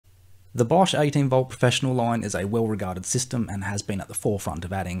The Bosch 18V Professional line is a well-regarded system and has been at the forefront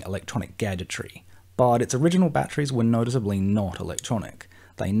of adding electronic gadgetry, but its original batteries were noticeably not electronic.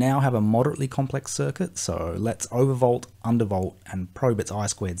 They now have a moderately complex circuit, so let's overvolt, undervolt, and probe its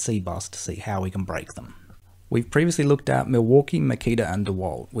I2C bus to see how we can break them. We've previously looked at Milwaukee, Makita and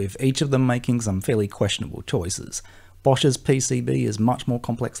Dewalt, with each of them making some fairly questionable choices. Bosch's PCB is much more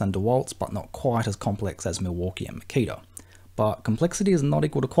complex than Dewalt's, but not quite as complex as Milwaukee and Makita. But complexity is not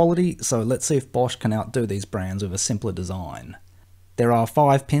equal to quality, so let's see if Bosch can outdo these brands with a simpler design. There are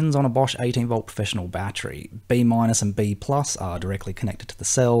 5 pins on a Bosch 18V Professional battery. B- and B+ are directly connected to the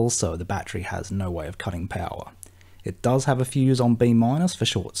cells, so the battery has no way of cutting power. It does have a fuse on B- for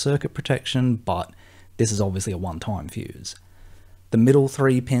short circuit protection, but this is obviously a one-time fuse. The middle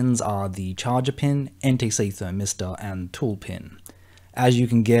 3 pins are the charger pin, NTC thermistor, and tool pin. As you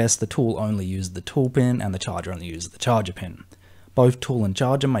can guess, the tool only uses the tool pin and the charger only uses the charger pin. Both tool and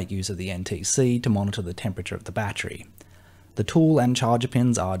charger make use of the NTC to monitor the temperature of the battery. The tool and charger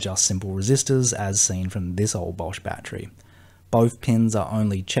pins are just simple resistors as seen from this old Bosch battery. Both pins are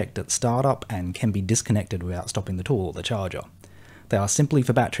only checked at startup and can be disconnected without stopping the tool or the charger. They are simply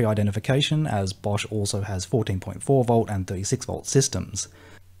for battery identification, as Bosch also has 14.4V and 36V systems.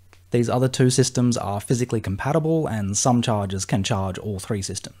 These other 2 systems are physically compatible, and some chargers can charge all 3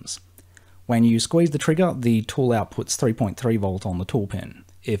 systems. When you squeeze the trigger, the tool outputs 3.3V on the tool pin.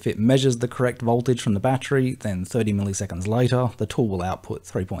 If it measures the correct voltage from the battery, then 30 milliseconds later, the tool will output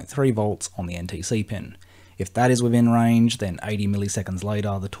 3.3V on the NTC pin. If that is within range, then 80 milliseconds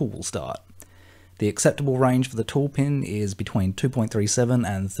later, the tool will start. The acceptable range for the tool pin is between 2.37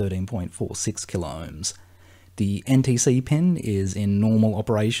 and 13.46 kiloohms. The NTC pin is in normal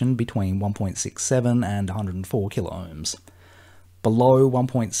operation between 1.67 and 104 kiloohms. Below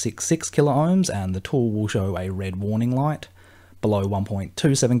 1.66 kiloohms and the tool will show a red warning light. Below 1.27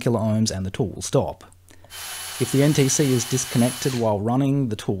 kiloohms and the tool will stop. If the NTC is disconnected while running,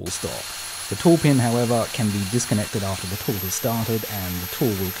 the tool will stop. The tool pin, however, can be disconnected after the tool has started and the tool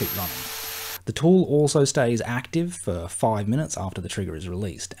will keep running. The tool also stays active for 5 minutes after the trigger is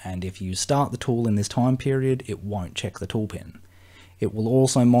released, and if you start the tool in this time period, it won't check the tool pin. It will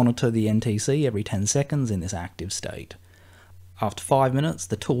also monitor the NTC every 10 seconds in this active state. After 5 minutes,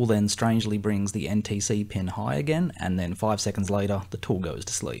 the tool then strangely brings the NTC pin high again, and then 5 seconds later, the tool goes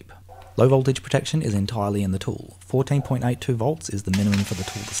to sleep. Low voltage protection is entirely in the tool. 14.82V is the minimum for the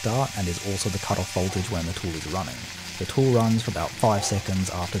tool to start, and is also the cutoff voltage when the tool is running. The tool runs for about 5 seconds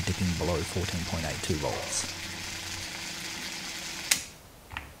after dipping below 14.82V.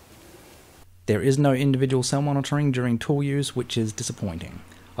 There is no individual cell monitoring during tool use, which is disappointing.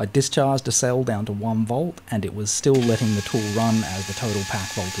 I discharged a cell down to 1V and it was still letting the tool run as the total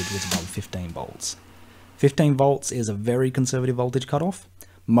pack voltage was above 15V. 15V is a very conservative voltage cutoff.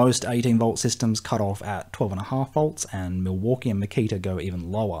 Most 18V systems cut off at 12.5V, and Milwaukee and Makita go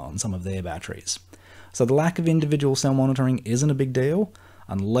even lower on some of their batteries. So the lack of individual cell monitoring isn't a big deal,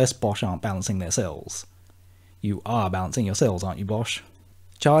 unless Bosch aren't balancing their cells. You are balancing your cells, aren't you, Bosch?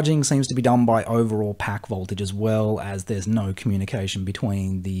 Charging seems to be done by overall pack voltage as well, as there's no communication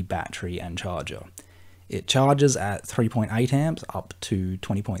between the battery and charger. It charges at 3.8 amps up to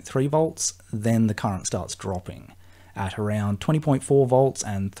 20.3V, then the current starts dropping. At around 20.4V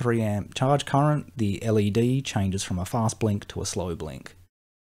and 3 amp charge current, the LED changes from a fast blink to a slow blink.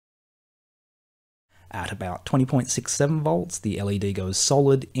 At about 20.67V, the LED goes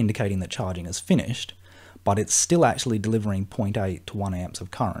solid, indicating that charging is finished, but it's still actually delivering 0.8 to 1 amps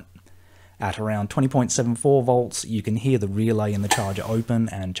of current. At around 20.74V, you can hear the relay in the charger open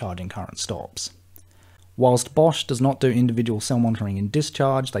and charging current stops. Whilst Bosch does not do individual cell monitoring in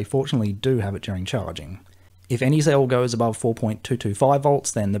discharge, they fortunately do have it during charging. If any cell goes above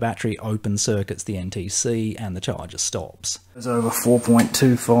 4.225V, then the battery open circuits the NTC and the charger stops. It's over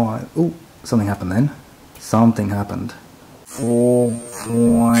 4.25. Ooh, something happened then. Something happened.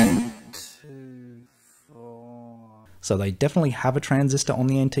 4.24. So they definitely have a transistor on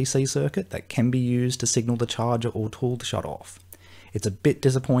the NTC circuit that can be used to signal the charger or tool to shut off. It's a bit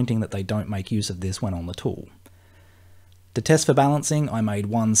disappointing that they don't make use of this when on the tool. To test for balancing, I made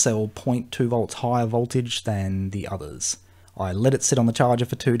one cell 0.2V higher voltage than the others. I let it sit on the charger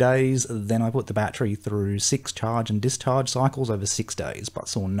for 2 days, then I put the battery through 6 charge and discharge cycles over 6 days, but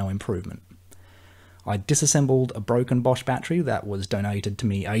saw no improvement. I disassembled a broken Bosch battery that was donated to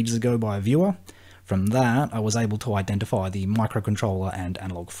me ages ago by a viewer. From that, I was able to identify the microcontroller and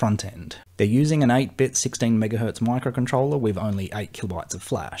analog front end. They're using an 8-bit 16MHz microcontroller with only 8KB of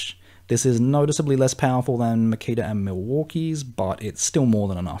flash. This is noticeably less powerful than Makita and Milwaukee's, but it's still more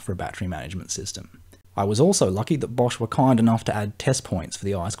than enough for a battery management system. I was also lucky that Bosch were kind enough to add test points for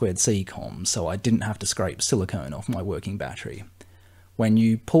the I2C comms, so I didn't have to scrape silicone off my working battery. When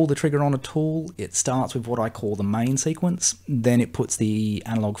you pull the trigger on a tool, it starts with what I call the main sequence, then it puts the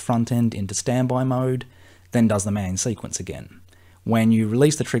analog front end into standby mode, then does the main sequence again. When you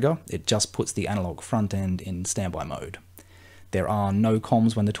release the trigger, it just puts the analog front end in standby mode. There are no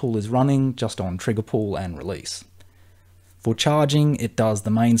comms when the tool is running, just on trigger pull and release. For charging, it does the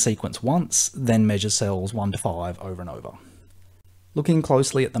main sequence once, then measures cells 1 to 5 over and over. Looking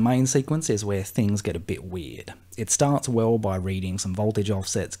closely at the main sequence is where things get a bit weird. It starts well by reading some voltage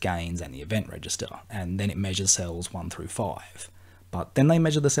offsets, gains, and the event register, and then it measures cells 1 through 5. But then they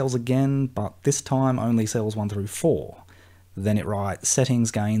measure the cells again, but this time only cells 1 through 4. Then it writes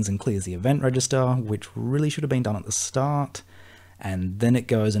settings, gains, and clears the event register, which really should have been done at the start. And then it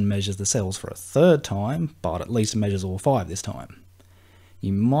goes and measures the cells for a third time, but at least it measures all 5 this time.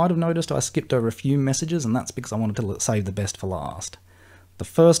 You might have noticed I skipped over a few messages, and that's because I wanted to save the best for last. The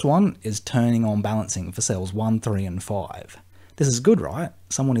first one is turning on balancing for cells 1, 3, and 5. This is good, right?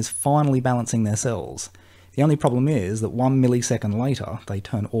 Someone is finally balancing their cells. The only problem is that 1 millisecond later, they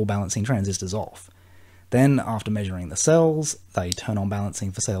turn all balancing transistors off. Then, after measuring the cells, they turn on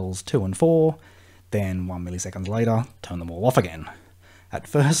balancing for cells 2 and 4, then 1 millisecond later, turn them all off again. At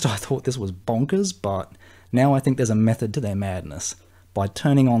first I thought this was bonkers, but now I think there's a method to their madness. By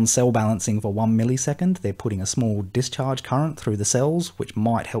turning on cell balancing for 1 millisecond, they're putting a small discharge current through the cells, which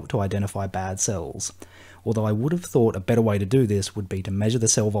might help to identify bad cells. Although I would have thought a better way to do this would be to measure the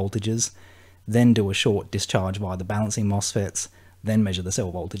cell voltages, then do a short discharge via the balancing MOSFETs, then measure the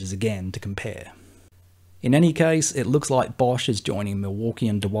cell voltages again to compare. In any case, it looks like Bosch is joining Milwaukee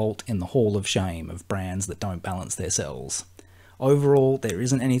and Dewalt in the Hall of Shame of brands that don't balance their cells. Overall, there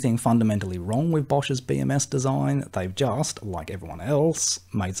isn't anything fundamentally wrong with Bosch's BMS design, they've just, like everyone else,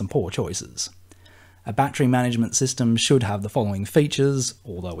 made some poor choices. A battery management system should have the following features,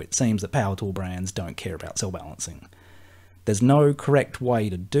 although it seems that power tool brands don't care about cell balancing. There's no correct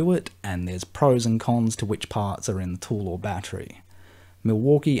way to do it, and there's pros and cons to which parts are in the tool or battery.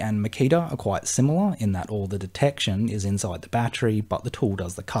 Milwaukee and Makita are quite similar in that all the detection is inside the battery, but the tool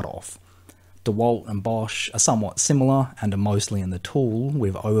does the cutoff. Dewalt and Bosch are somewhat similar and are mostly in the tool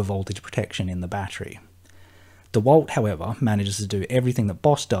with overvoltage protection in the battery. Dewalt, however, manages to do everything that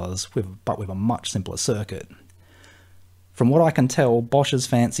Bosch does, but with a much simpler circuit. From what I can tell, Bosch's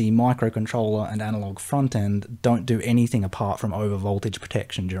fancy microcontroller and analog front end don't do anything apart from overvoltage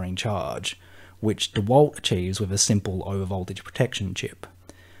protection during charge, which Dewalt achieves with a simple overvoltage protection chip.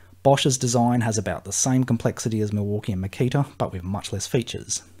 Bosch's design has about the same complexity as Milwaukee and Makita, but with much less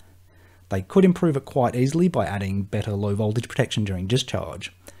features. They could improve it quite easily by adding better low voltage protection during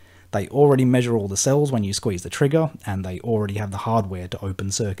discharge. They already measure all the cells when you squeeze the trigger, and they already have the hardware to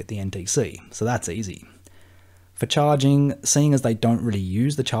open circuit the NTC, so that's easy. For charging, seeing as they don't really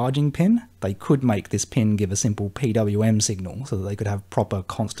use the charging pin, they could make this pin give a simple PWM signal so that they could have proper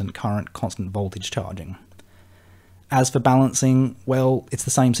constant current, constant voltage charging. As for balancing, well, it's the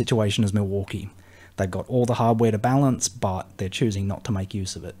same situation as Milwaukee. They've got all the hardware to balance, but they're choosing not to make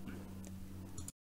use of it.